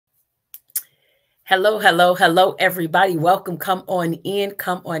Hello, hello, hello, everybody. Welcome. Come on in,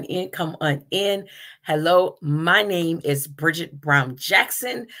 come on in, come on in. Hello, my name is Bridget Brown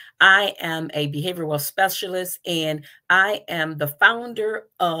Jackson. I am a behavioral wealth specialist and I am the founder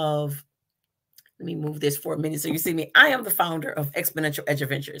of let me move this for a minute so you see me. I am the founder of Exponential Edge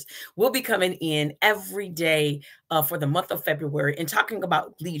Adventures. We'll be coming in every day for the month of February and talking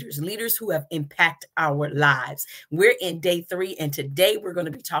about leaders who have impacted our lives. We're in day 3, and today we're going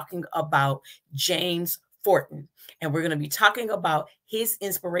to be talking about James Forten. And we're going to be talking about his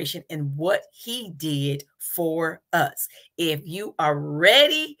inspiration and what he did for us. If you are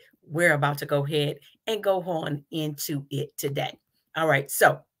ready, we're about to go ahead and go on into it today. All right,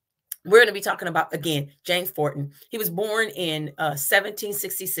 so we're going to be talking about, again, James Forten. He was born in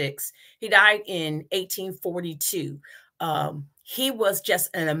 1766. He died in 1842. He was just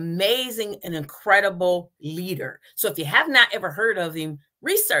an amazing and incredible leader. So if you have not ever heard of him,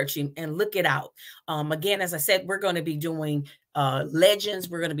 research him and look it out. Again, as I said, we're going to be doing legends.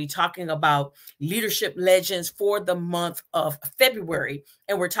 We're going to be talking about leadership legends for the month of February.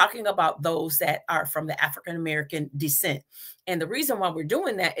 And we're talking about those that are from the African-American descent. And the reason why we're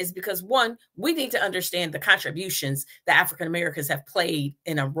doing that is because, one, we need to understand the contributions that African Americans have played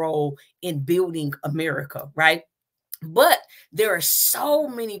in a role in building America, right? But there are so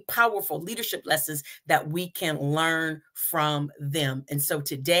many powerful leadership lessons that we can learn from them. And so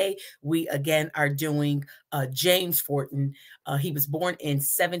today we again are doing James Forten. He was born in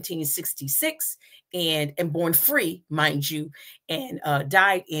 1766 and born free, mind you, and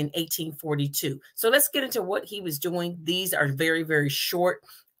died in 1842. So let's get into what he was doing. These are very, very short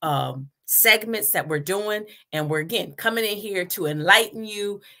segments that we're doing, and we're again coming in here to enlighten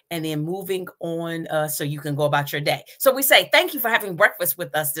you and then moving on so you can go about your day. So we say thank you for having breakfast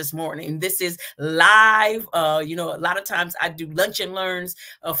with us this morning. This is live. You know, a lot of times I do lunch and learns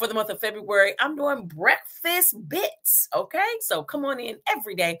for the month of February. I'm doing breakfast bits. Okay, so come on in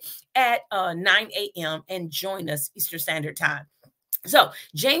every day at 9 a.m. and join us Eastern Standard Time. So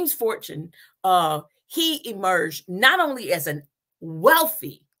James Forten, he emerged not only as a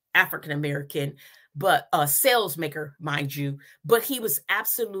wealthy African-American, but a sales maker, mind you, but he was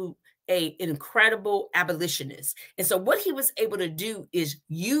an incredible abolitionist. And so what he was able to do is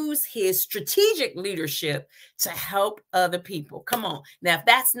use his strategic leadership to help other people. Come on. Now, if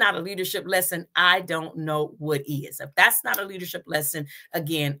that's not a leadership lesson, I don't know what is. If that's not a leadership lesson,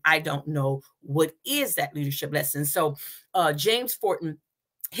 again, I don't know what is that leadership lesson. So James Forten,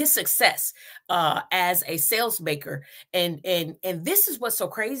 his success as a sales maker, and this is what's so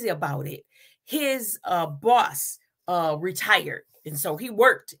crazy about it. His boss retired, and so he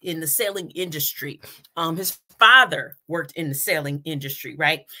worked in the selling industry. His father worked in the selling industry,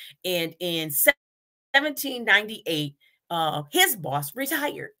 right? And in 1798, his boss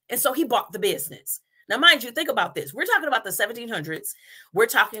retired, and so he bought the business. Now, mind you, think about this. We're talking about the 1700s. We're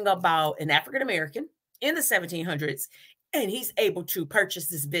talking about an African American in the 1700s. And he's able to purchase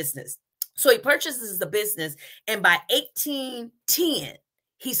this business. So he purchases the business, and by 1810,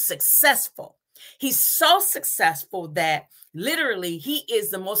 he's successful. He's so successful that literally he is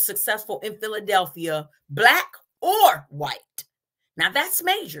the most successful in Philadelphia, black or white. Now that's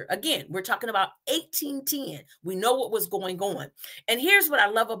major. Again, we're talking about 1810. We know what was going on. And here's what I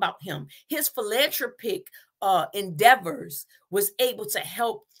love about him. His philanthropic endeavors was able to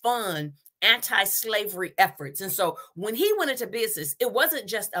help fund anti-slavery efforts. And so when he went into business, it wasn't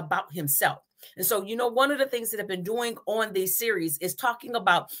just about himself. And so, you know, one of the things that I've been doing on this series is talking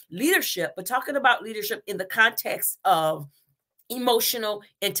about leadership, but talking about leadership in the context of emotional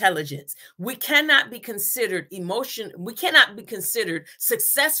intelligence. We cannot be considered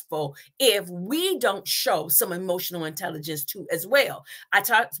successful if we don't show some emotional intelligence too as well. I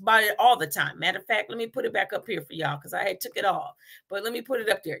talk about it all the time. Matter of fact, let me put it back up here for y'all because I had took it off, but let me put it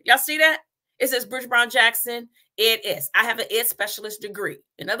up there. Y'all see that? It says Bridget Brown Jackson. It is. I have an ed specialist degree.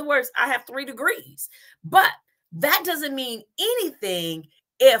 In other words, I have 3 degrees, but that doesn't mean anything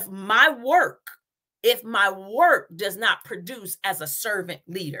if my work does not produce as a servant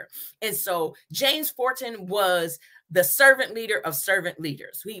leader. And so James Forten was the servant leader of servant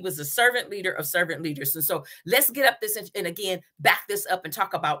leaders. He was a servant leader of servant leaders. And so let's get up this and again, back this up and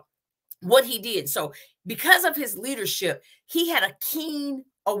talk about what he did. So because of his leadership, he had a keen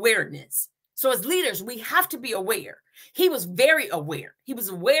awareness. So as leaders, we have to be aware. He was very aware. He was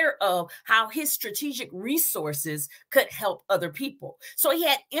aware of how his strategic resources could help other people. So he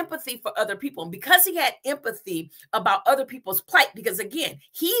had empathy for other people. And because he had empathy about other people's plight, because again,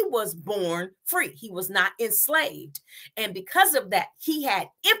 he was born free. He was not enslaved. And because of that, he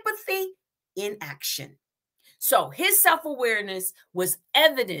had empathy in action. So his self-awareness was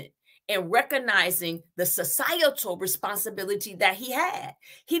evident and recognizing the societal responsibility that he had.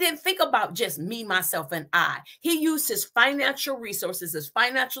 He didn't think about just me, myself, and I. He used his financial resources, his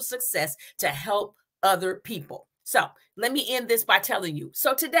financial success to help other people. So let me end this by telling you.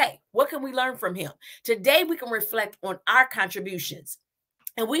 So today, what can we learn from him? Today, we can reflect on our contributions,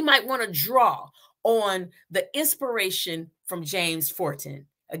 and we might want to draw on the inspiration from James Forten.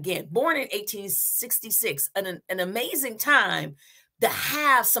 Again, born in 1866, an amazing time to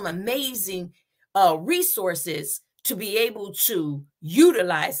have some amazing resources to be able to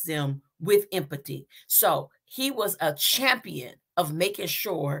utilize them with empathy. So he was a champion of making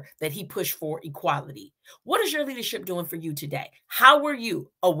sure that he pushed for equality. What is your leadership doing for you today? How were you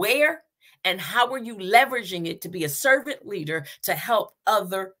aware? And how are you leveraging it to be a servant leader to help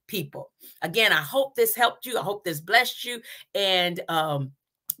other people? Again, I hope this helped you. I hope this blessed you. And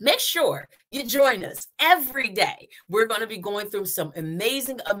make sure you join us every day. We're going to be going through some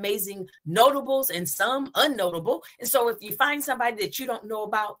amazing, amazing notables and some unnotable. And so if you find somebody that you don't know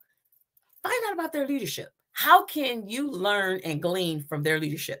about, find out about their leadership. How can you learn and glean from their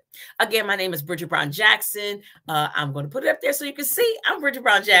leadership? Again, my name is Bridget Brown Jackson. I'm going to put it up there so you can see. I'm Bridget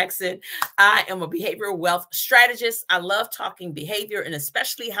Brown Jackson. I am a behavioral wealth strategist. I love talking behavior and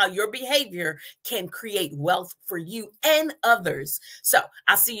especially how your behavior can create wealth for you and others. So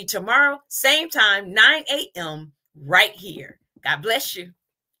I'll see you tomorrow, same time, 9 a.m. right here. God bless you.